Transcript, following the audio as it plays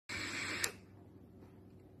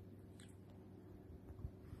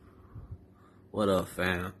What up,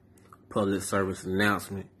 fam? Public service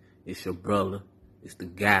announcement. It's your brother. It's the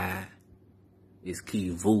guy. It's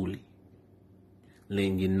Kivuli.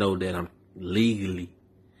 Letting you know that I'm legally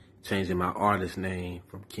changing my artist name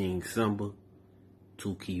from King SIMBA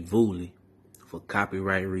to Kivuli for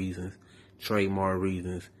copyright reasons, trademark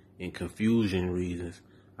reasons, and confusion reasons.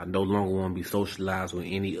 I no longer want to be socialized with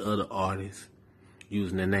any other artists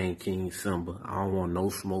using the name King SIMBA. I don't want no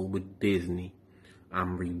smoke with Disney.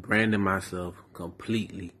 I'm rebranding myself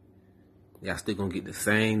completely. Y'all still gonna get the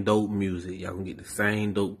same dope music. Y'all gonna get the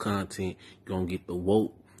same dope content. You're gonna get the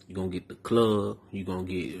woke. You're gonna get the club. You're gonna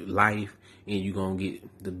get life. And you're gonna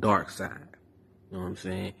get the dark side. You know what I'm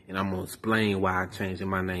saying? And I'm gonna explain why I changed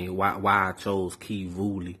my name, why I chose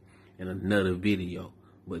Kivuli in another video.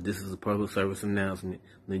 But this is a public service announcement.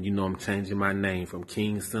 Then you know I'm changing my name from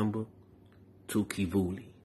King SIMBA to Kivuli.